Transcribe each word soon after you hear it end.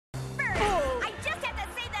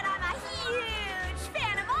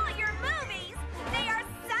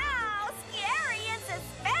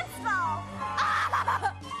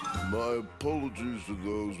My apologies to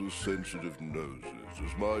those with sensitive noses,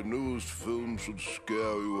 as my newest film should scare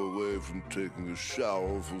you away from taking a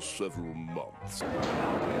shower for several months.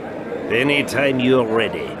 Anytime you're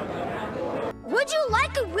ready. Would you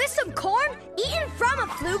like it with some corn eaten from a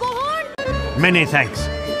flugelhorn? Many thanks.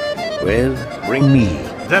 Well, bring me.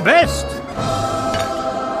 The best!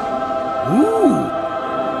 Ooh!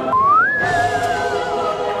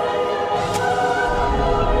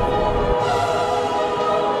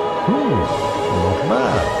 Not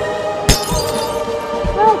bad.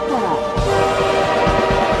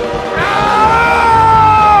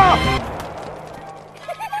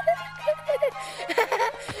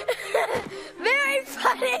 Very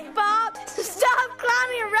funny, Bob. Stop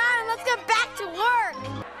clowning around and let's get back to work.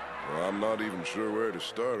 Well, I'm not even sure where to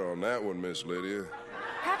start on that one, Miss Lydia.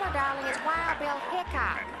 Pepper, darling, is Wild Bill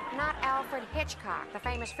Hickok, not Alfred Hitchcock, the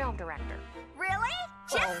famous film director. Really?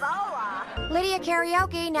 Chipola. Lydia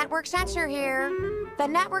Karaoke, network censor here. The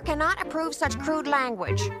network cannot approve such crude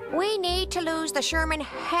language. We need to lose the Sherman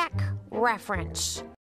Heck reference.